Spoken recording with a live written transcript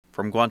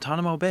From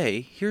Guantanamo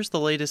Bay, here's the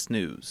latest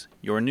news,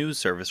 your news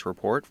service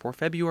report for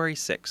February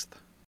 6th.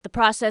 The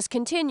process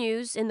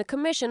continues in the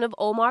commission of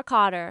Omar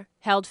Cotter,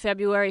 held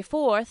February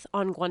 4th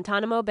on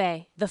Guantanamo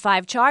Bay. The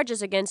 5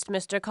 charges against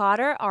Mr.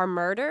 Cotter are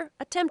murder,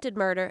 attempted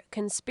murder,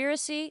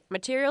 conspiracy,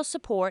 material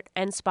support,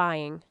 and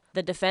spying.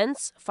 The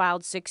defense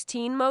filed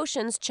 16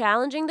 motions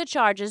challenging the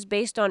charges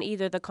based on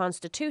either the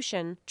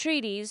Constitution,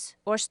 treaties,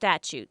 or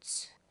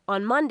statutes.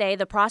 On Monday,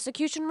 the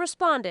prosecution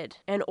responded,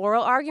 and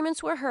oral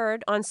arguments were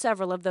heard on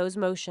several of those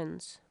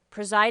motions.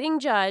 Presiding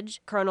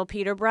Judge, Colonel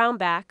Peter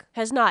Brownback,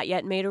 has not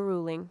yet made a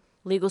ruling.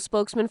 Legal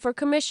spokesman for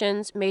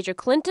commissions, Major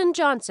Clinton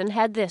Johnson,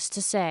 had this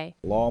to say.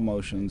 Law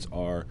motions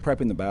are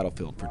prepping the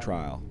battlefield for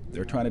trial.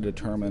 They're trying to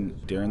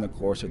determine during the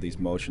course of these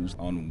motions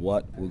on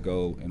what will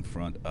go in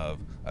front of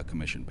a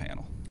commission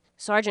panel.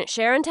 Sergeant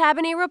Sharon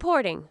Tabany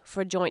reporting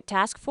for Joint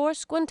Task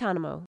Force Guantanamo.